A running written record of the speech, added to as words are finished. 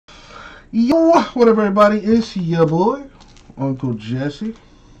Yo, what up, everybody? It's your boy, Uncle Jesse,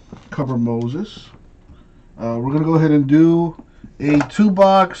 Cover Moses. We're gonna go ahead and do a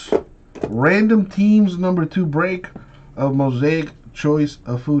 2-box random teams number 2 break of Mosaic Choice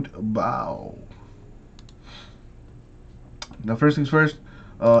of Football. Now, first things first,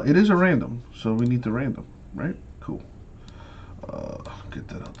 it is a random, so we need to random, right? Cool. Get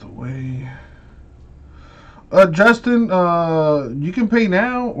that out the way. Justin, you can pay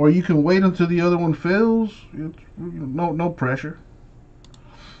now, or you can wait until the other one fills. No pressure.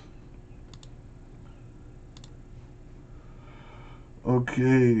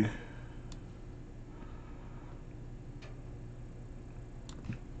 Okay.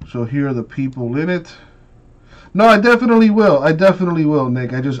 So here are the people in it. No, I definitely will. I definitely will,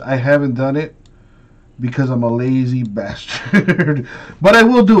 Nick. I haven't done it because I'm a lazy bastard. But I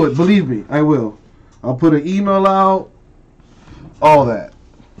will do it. Believe me, I will. I'll put an email out, all that.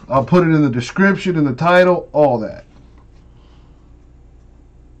 I'll put it in the description, in the title, all that.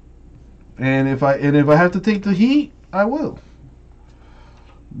 And if I have to take the heat, I will.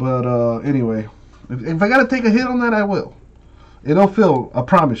 But anyway, if I gotta take a hit on that, I will. It'll fill, I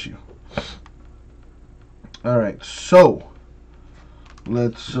promise you. All right, so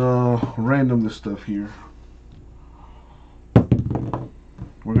let's random this stuff here.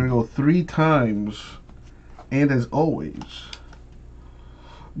 We're gonna go 3 times, and as always,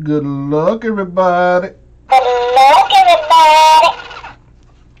 good luck, everybody. Good luck, everybody.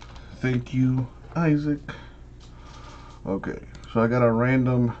 Thank you, Isaac. Okay, so I got a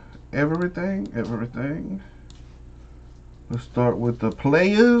random everything. Let's start with the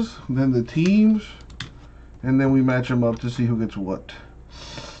players, then the teams, and then we match them up to see who gets what.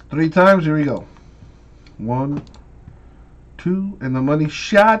 3 times, here we go. 1, 2, and the money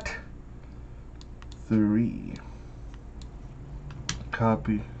shot. 3.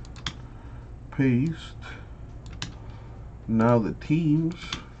 Copy, paste. Now the teams,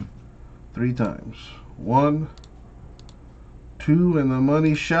 3 times. 1, 2, and the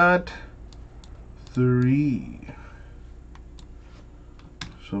money shot. 3.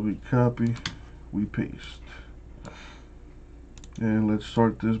 So we copy, we paste. And let's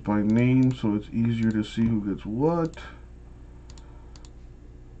sort this by name so it's easier to see who gets what.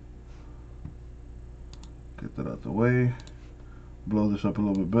 Get that out the way. Blow this up a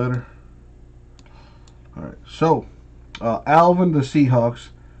little bit better. Alright, so Alvin, the Seahawks.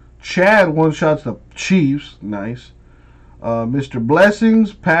 Chad one-shots the Chiefs. Nice. Mr.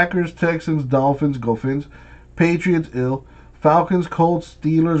 Blessings, Packers, Texans, Dolphins, go Fins. Patriots, ill. Falcons, Colts,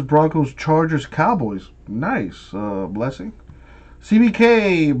 Steelers, Broncos, Chargers, Cowboys. Nice. Blessing.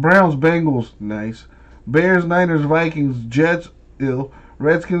 CBK, Browns, Bengals. Nice. Bears, Niners, Vikings, Jets, ill.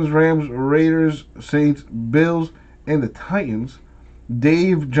 Redskins, Rams, Raiders, Saints, Bills, and the Titans.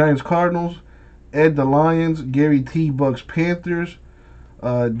 Dave, Giants, Cardinals. Ed, the Lions. Gary T, Bucks, Panthers.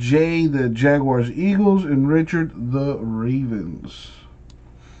 Jay, the Jaguars, Eagles, and Richard, the Ravens.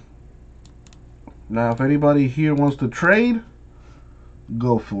 Now, if anybody here wants to trade,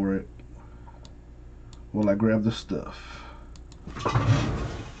 go for it. While I grab the stuff.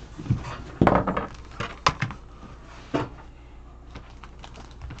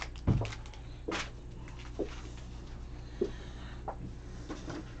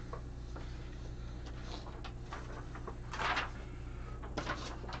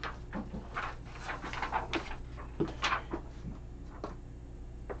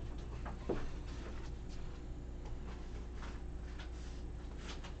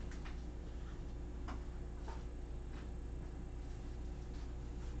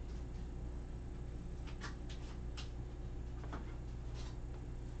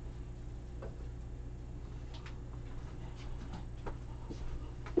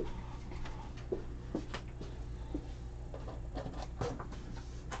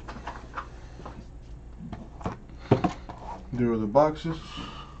 There are the boxes.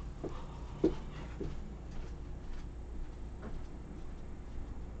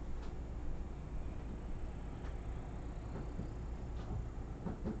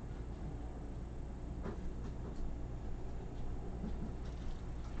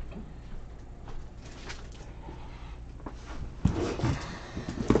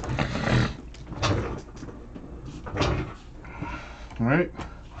 All right,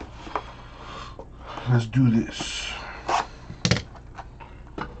 let's do this.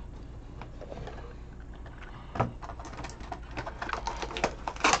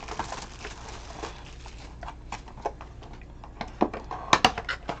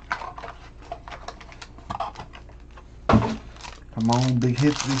 Come on, big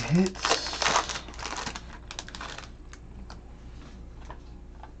hits, big hits.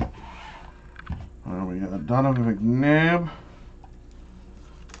 got Donovan McNabb,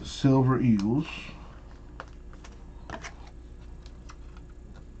 Silver Eagles.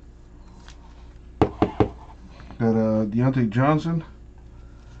 Got Deontay Johnson,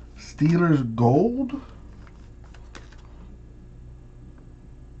 Steelers Gold.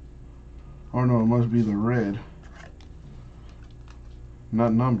 Oh no, it must be the red.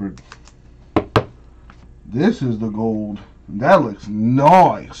 Not numbered. This is the gold. That looks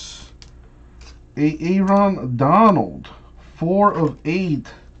nice. Aaron Donald, 4/8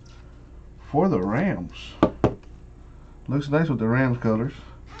 for the Rams. Looks nice with the Rams colors.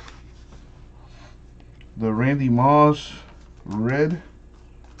 The Randy Moss red,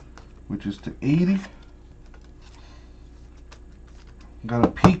 which is to 80. Got a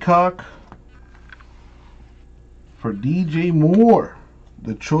peacock for DJ Moore,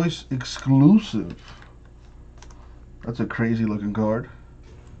 the Choice exclusive. That's a crazy looking card.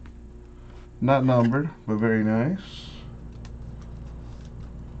 Not numbered, but very nice.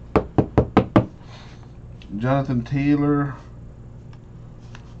 Jonathan Taylor,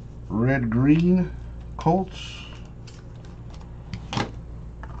 red green, Colts.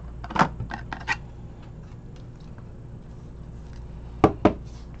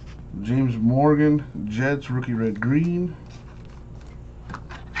 James Morgan, Jets, rookie red green.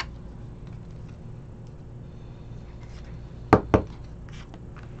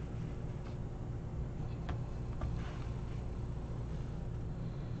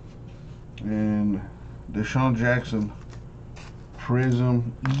 And Deshaun Jackson,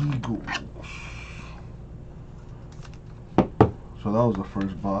 Prism Eagles. So that was the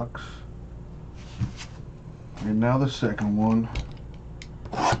first box. And now the second one.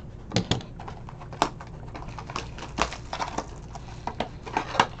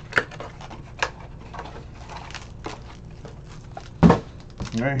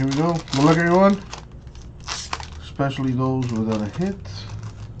 Alright, here we go. Good luck, everyone. Especially those without a hit.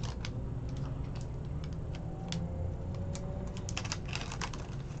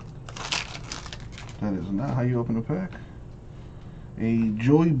 That is not how you open a pack. A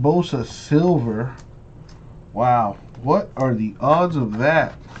Joey Bosa silver. Wow. What are the odds of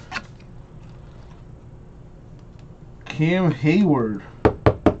that? Cam Hayward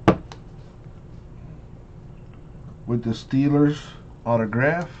with the Steelers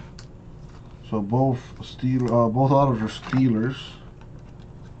autograph. So both autos are Steelers.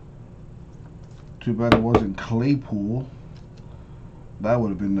 Too bad it wasn't Claypool. That would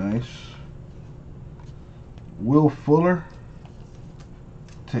have been nice. Will Fuller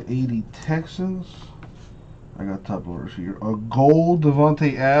to 80 Texans. I got top loaders here. A gold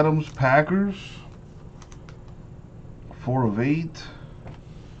Devontae Adams Packers. 4/8.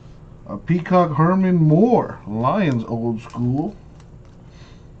 A Peacock Herman Moore Lions old school.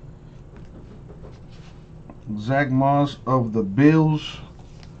 Zach Moss of the Bills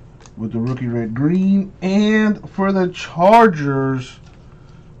with the rookie red green. And for the Chargers,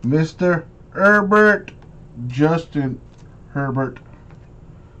 Mr. Herbert, Justin Herbert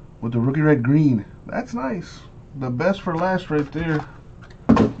with the rookie red green. That's nice. The best for last right there.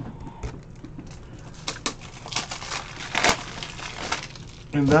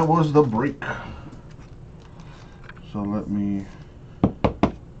 And that was the break. So let me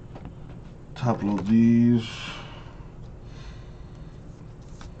top load these.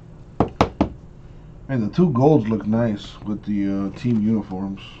 And the two golds look nice with the team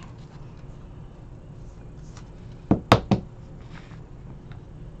uniforms.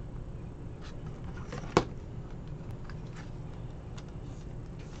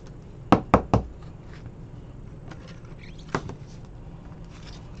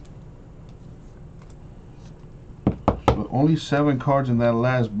 Only 7 cards in that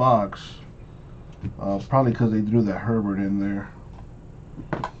last box. Probably because they threw that Herbert in there.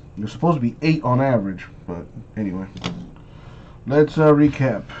 There's supposed to be 8 on average, but anyway. Let's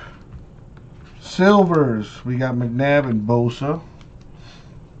recap. Silvers, we got McNabb and Bosa.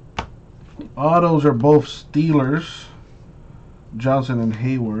 Autos are both Steelers, Johnson and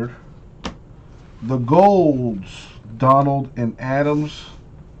Hayward. The golds, Donald and Adams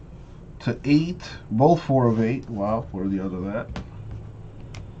to 8, both 4/8. Wow, what are the odds of that?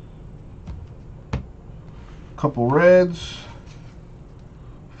 Couple reds,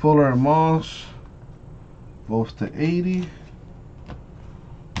 Fuller and Moss, both to 80.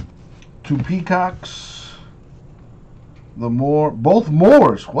 2 peacocks, both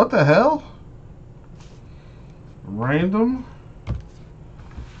Moors. What the hell? Random.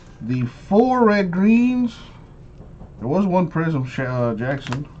 The 4 red greens. There was one Prism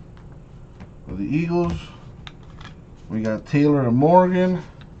Jackson. For the Eagles, we got Taylor and Morgan,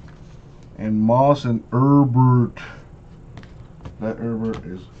 And Moss and Herbert. That Herbert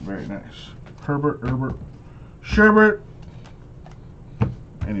is very nice. Herbert, Sherbert.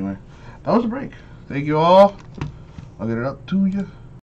 Anyway, that was a break. Thank you all. I'll get it up to you.